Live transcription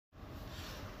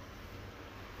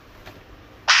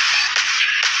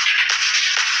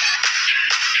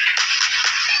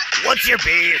What's your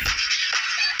beef?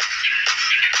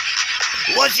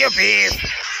 What's your beef?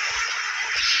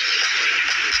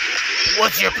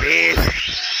 What's your beef?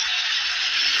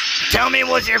 Tell me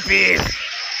what's your beef?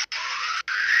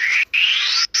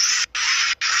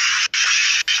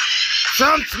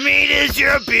 Trump's meat is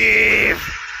your beef.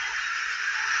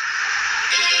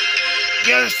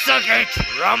 You suck at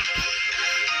Trump.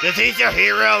 Cause he's your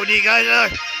hero and you guys are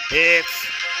hicks.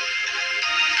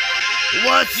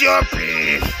 What's your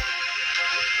beef?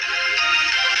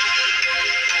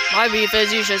 My beef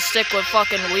is you should stick with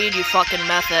fucking weed, you fucking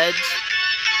meth heads.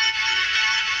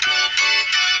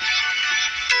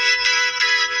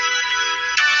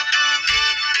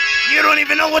 You don't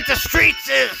even know what the streets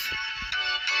is.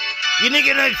 You nigga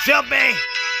gonna jump me?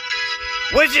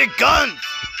 Where's your guns?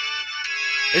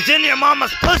 It's in your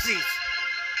mama's pussies.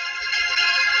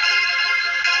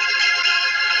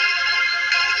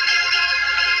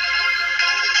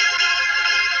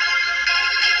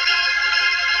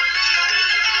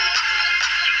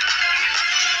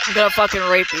 I'm gonna fucking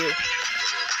rape you.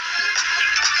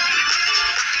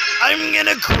 I'm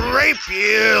gonna grape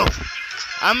you.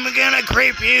 I'm gonna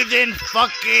grape you, then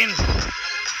fucking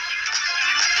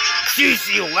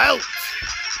juice you out.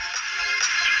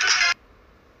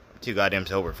 I'm too goddamn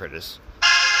sober for this.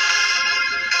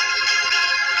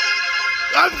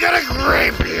 I'm gonna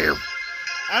grape you.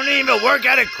 I don't even work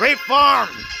at a grape farm.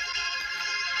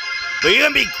 But you're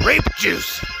gonna be grape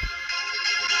juice.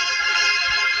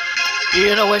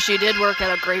 You know wish you did work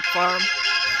at a grape farm.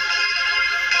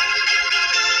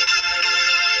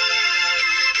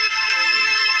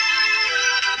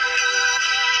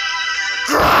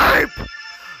 Grape!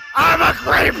 I'm a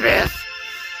grapist!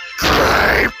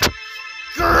 Grape!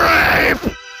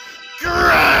 Grape!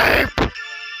 Grape!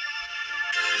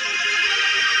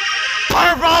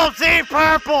 Purple! See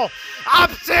purple!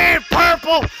 I'm seeing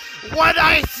purple! When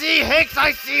I see Hicks,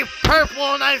 I see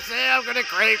purple and I say I'm gonna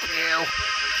grape you.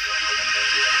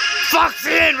 Fuck's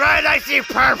in, right? I see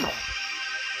purple.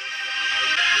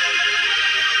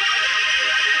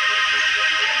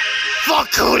 Fuck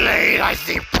Kool-Aid, I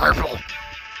see purple.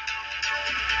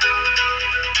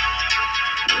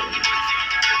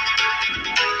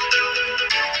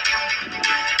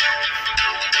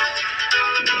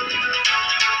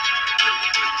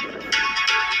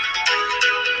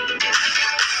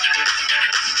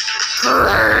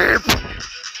 Grape.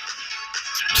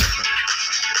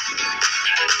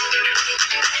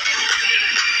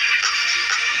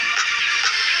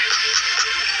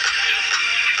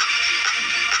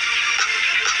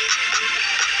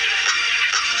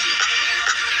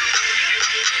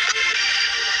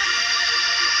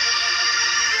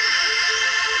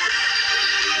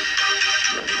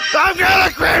 I'm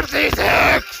gonna grape these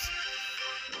Hicks!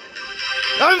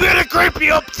 I'm gonna grape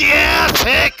you up the ass,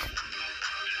 Hick!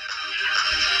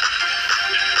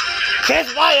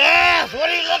 Kiss my ass! What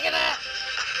are you looking at?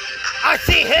 I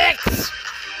see Hicks!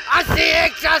 I see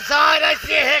Hicks outside! I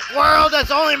see a Hick world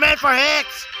that's only meant for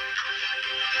Hicks!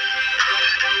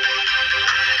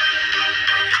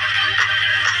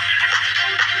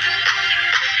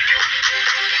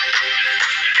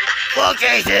 Fuck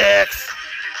these Hicks!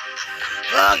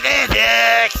 Fuck these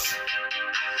Hicks!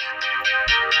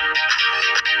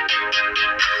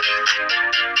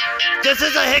 This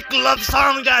is a Hick love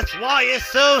song, that's why it's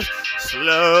so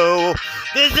slow.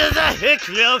 This is a Hick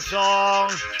love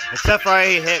song. Except for I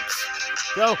hate Hicks.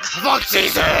 So, fuck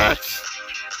these Hicks!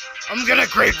 I'm gonna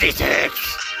grape these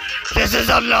Hicks! This is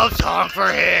a love song for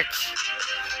Hicks.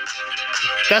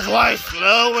 That's why it's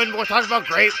slow when we're talking about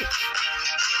grape.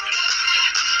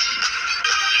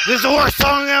 This is the worst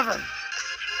song ever.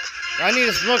 I need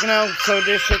to smoke now so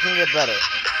this shit can get better.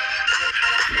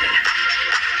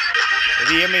 If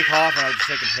you hear me coughing, I'll just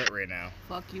take a hit right now.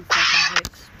 Fuck you, fucking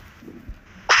Hicks.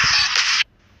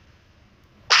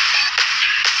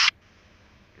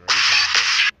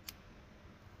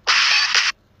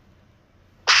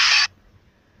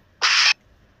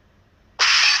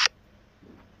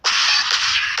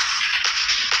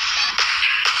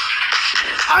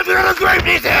 I'm gonna grape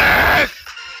these Hicks!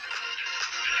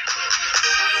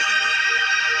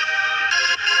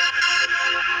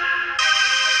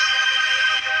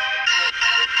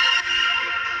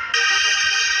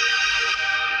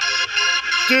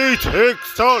 These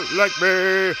Hicks don't like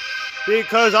me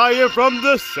because I am from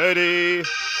the city.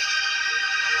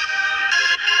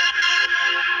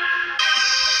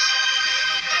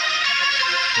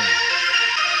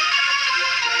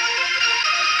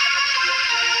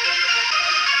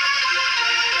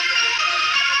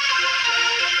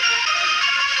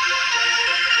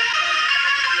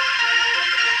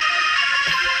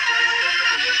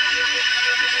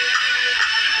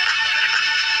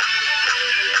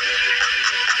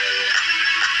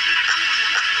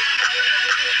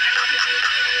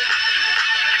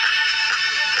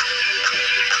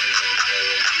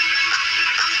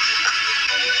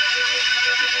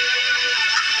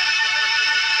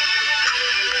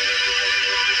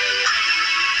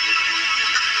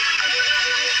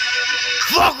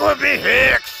 with me,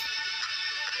 Hicks.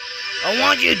 I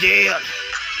want you dead.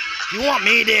 You want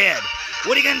me dead.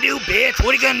 What are you gonna do, bitch?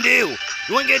 What are you gonna do?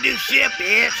 You ain't gonna do shit,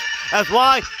 bitch. That's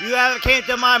why you haven't came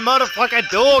to my motherfucking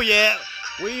door yet.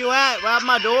 Where you at? Right at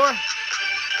my door? If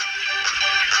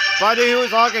I knew you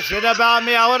was talking shit about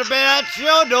me, I would have been at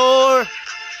your door.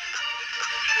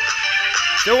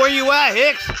 So where you at,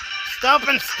 Hicks? Stop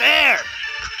and stare.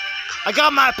 I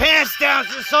got my pants down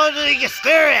so that you can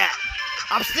stare at.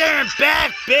 I'm staring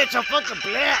back, bitch. I'm fucking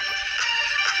black.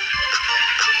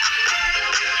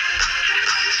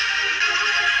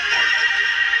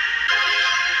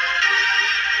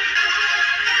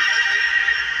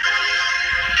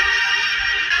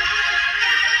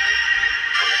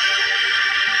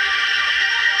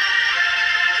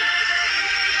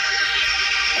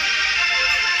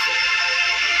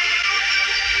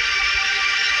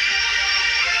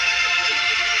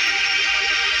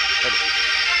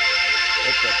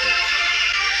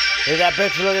 Hey, that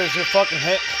bitch, look at your fucking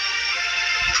hip.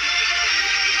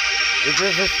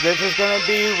 This is gonna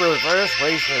be reverse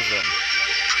racism.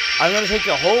 I'm gonna take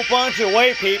a whole bunch of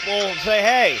white people and say,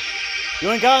 hey,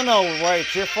 you ain't got no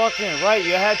rights. You're fucking right.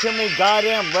 You had too many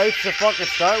goddamn rights to fucking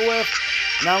start with.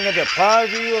 Now I'm gonna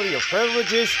deprive you of your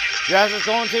privileges. Your ass is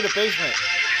going to the basement.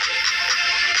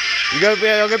 You're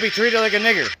gonna be treated like a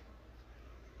nigger.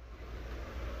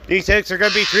 These hicks are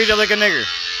gonna be treated like a nigger.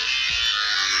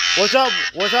 What's up,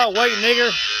 white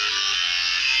nigger?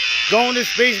 Go in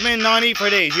this basement and not eat for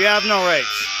days. You have no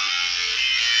rights.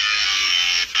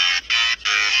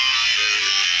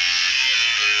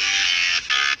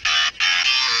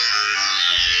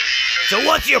 So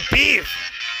what's your beef?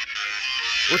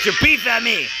 What's your beef at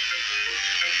me?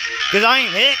 Cause I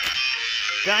ain't hick?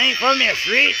 Cause I ain't from your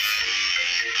streets?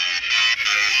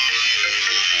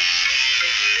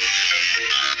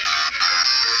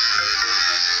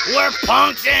 We're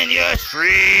punks in your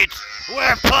streets.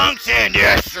 We're punks in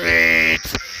your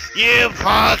streets. You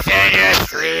punks in your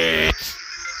streets.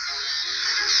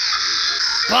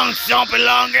 Punks don't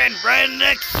belong in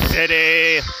Redneck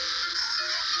City.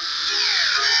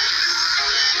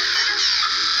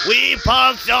 We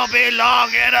punks don't belong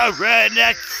in a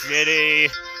redneck city.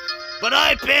 But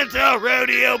I've been to a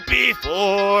rodeo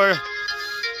before.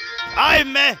 I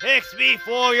met hicks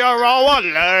before, you're all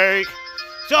alike.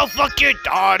 So fuck your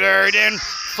daughter, then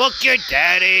fuck your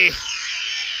daddy.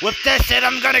 With that said,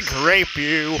 I'm gonna grape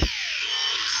you.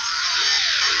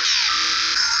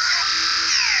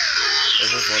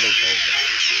 This is what it is.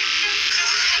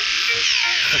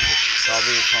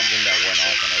 Probably something that went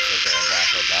off and I said that I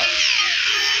laugh about.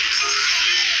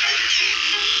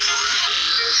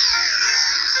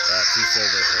 Too sober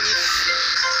for this.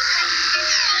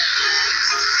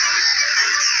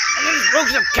 I'm gonna smoke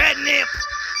some catnip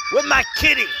with my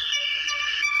kitty.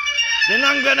 Then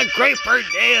I'm gonna grape her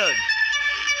dead.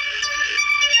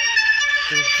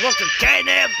 Smoke some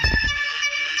catnip.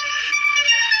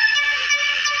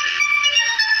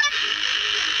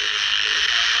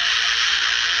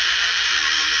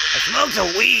 I smoke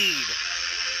some weed.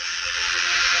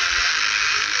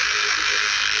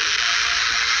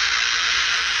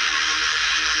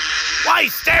 Why are you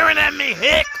staring at me,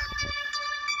 hick?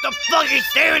 The fuck are you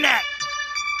staring at?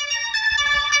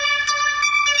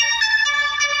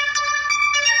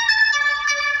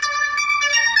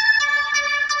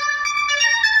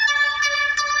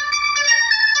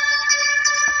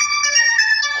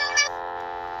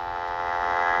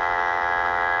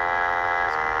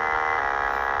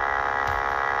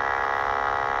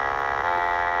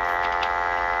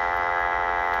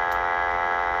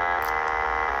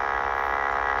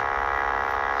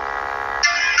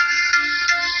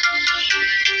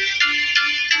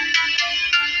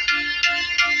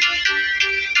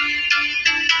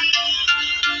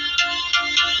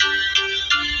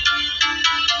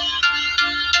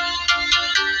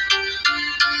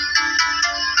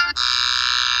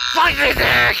 Fuck these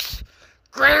hicks!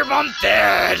 Grape them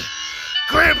dead!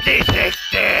 Grape these hicks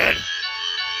dead!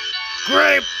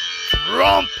 Grape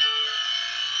Trump!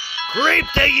 Grape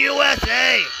the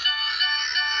USA!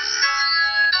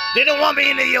 They don't want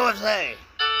me in the USA!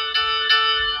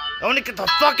 I want to get the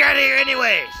fuck out of here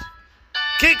anyways!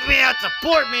 Kick me out,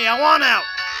 support me, I want out!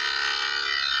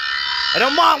 I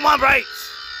don't want my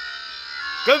rights!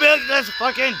 Go be like this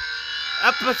fucking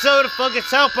episode of fucking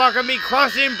South Park of me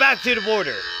crossing back to the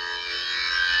border.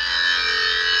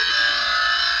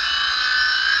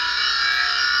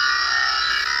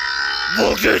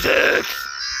 Fuck these hicks!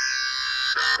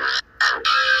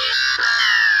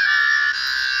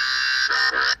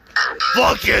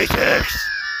 Fuck these hicks!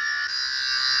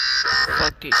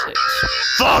 Fuck these hicks.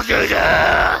 Fuck these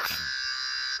hicks!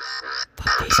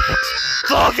 Fuck these hicks.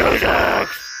 Fuck you,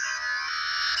 Hicks!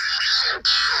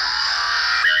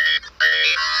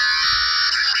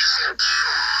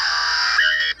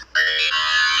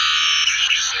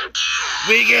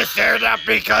 We get stared at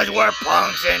because we're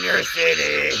punks in your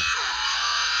city.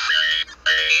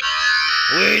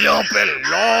 We don't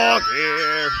belong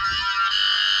here.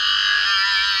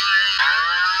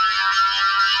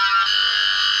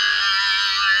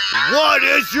 What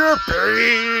is your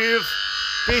beef?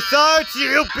 Besides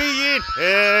you being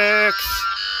Hicks?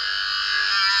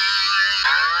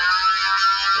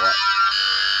 What?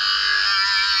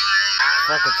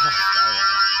 Fucking tough.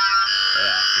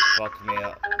 Yeah, she fucked me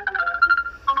up.